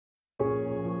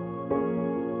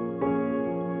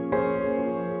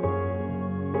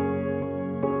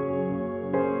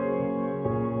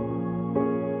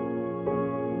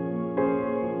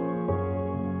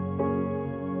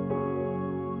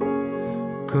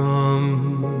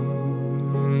Come,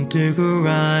 take a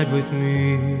ride with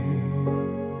me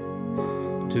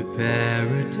to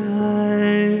paradise.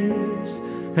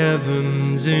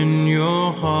 Heaven's in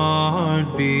your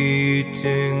heart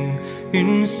beating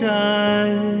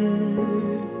inside.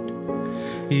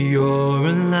 You're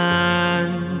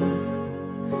alive,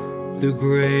 the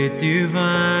great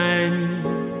divine,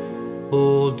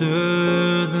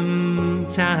 older than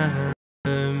time.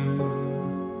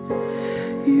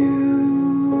 You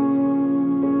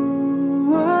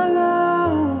are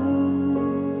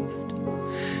loved,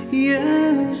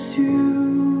 yes,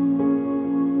 you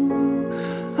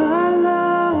are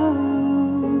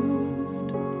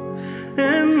loved,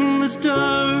 and the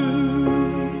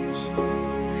stars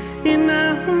in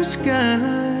our sky,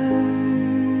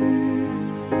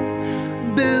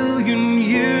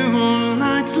 billion-year-old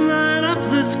lights light up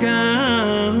the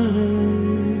sky,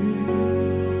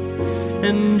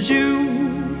 and you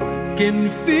can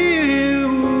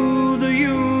feel the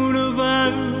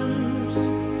universe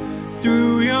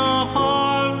through your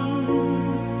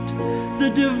heart, the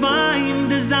divine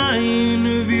design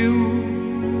of you.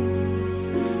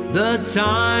 The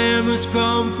time has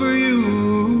come for you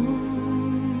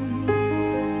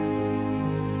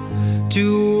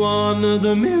to honor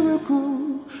the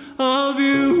miracle of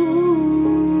you.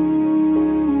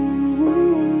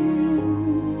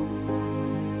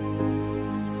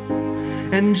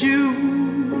 And you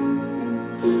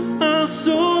are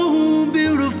so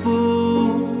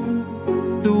beautiful,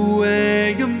 the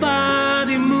way your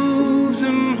body moves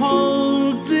and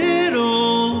holds it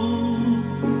all.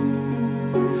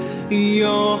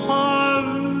 Your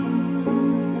heart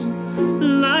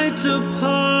lights up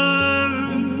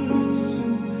hearts,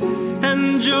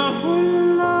 and your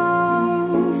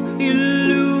love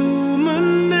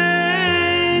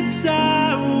illuminates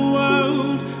our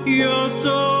world. Your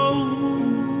soul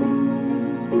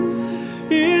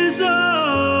is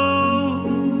old,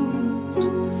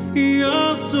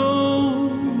 your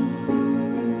soul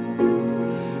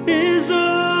is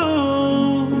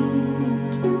old,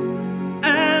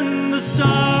 and the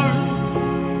stars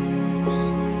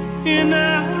in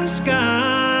our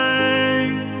sky,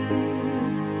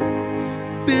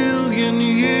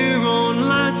 billion-year-old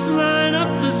lights light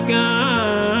up the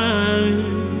sky,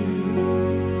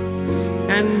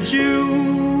 and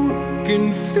you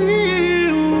can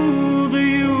feel the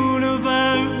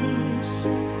universe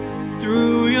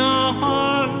through your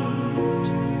heart,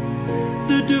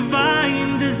 the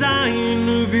divine design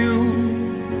of you.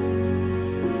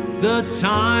 The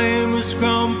time has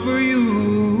come for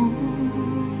you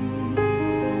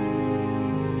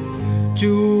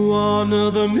to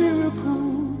honor the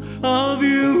miracle of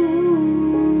you.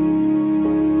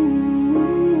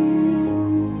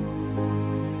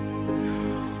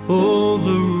 Oh,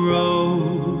 the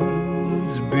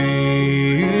road's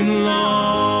been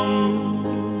long,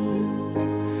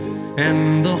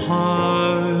 and the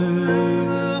heart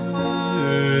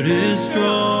is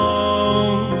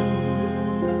strong.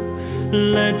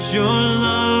 Let your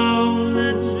love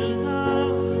lift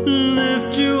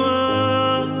you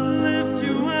up,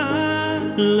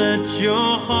 let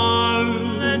your heart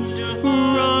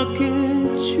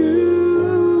rocket you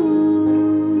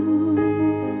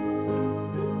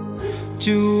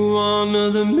to honor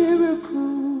the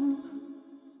miracle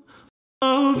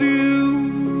of you.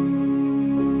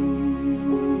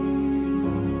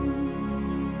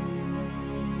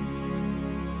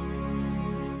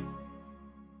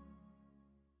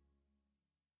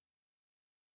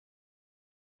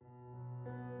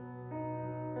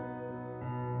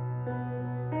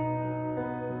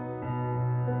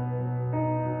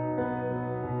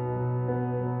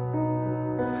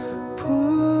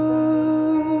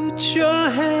 Put your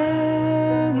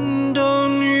hand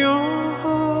on your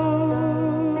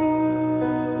heart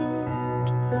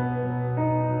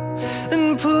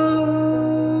and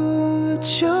put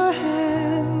your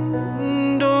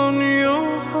hand on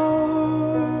your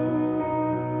heart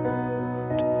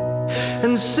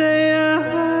and say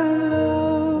I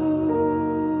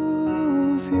love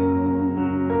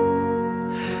you,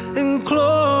 and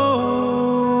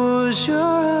close your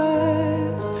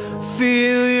eyes,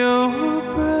 feel your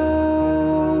breath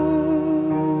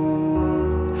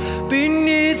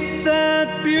beneath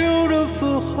that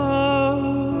beautiful heart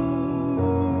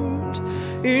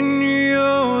in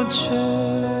your chest,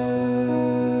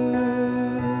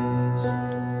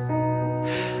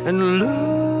 and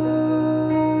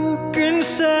look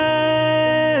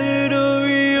inside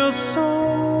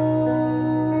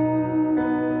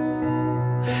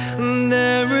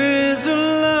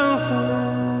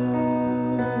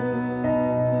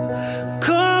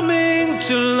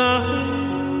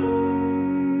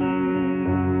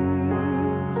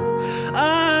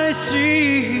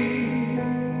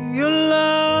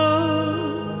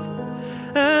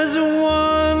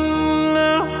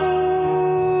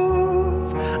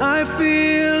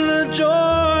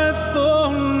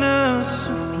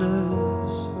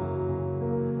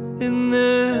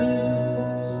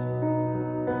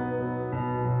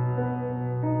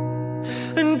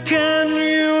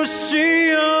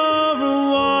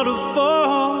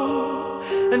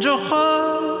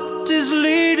is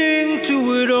leading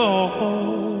to it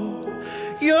all.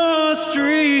 Your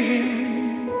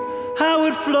stream, how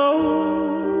it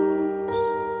flows,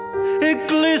 it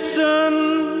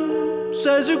glistens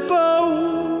as it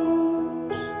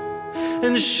goes,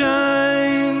 and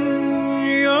shine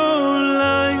your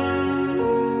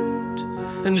light,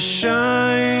 and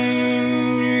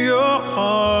shine your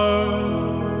heart,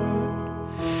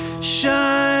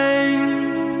 shine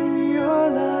your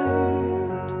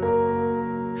light,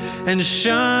 and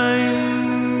shine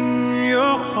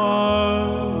your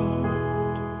heart.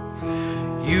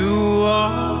 You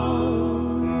are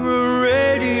a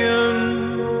radiant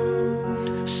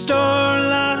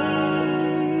starlight,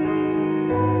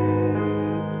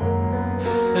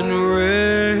 and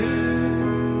raise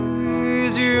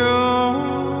your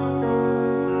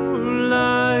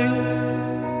light,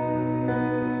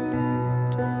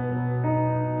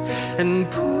 and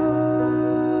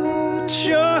put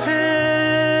your hand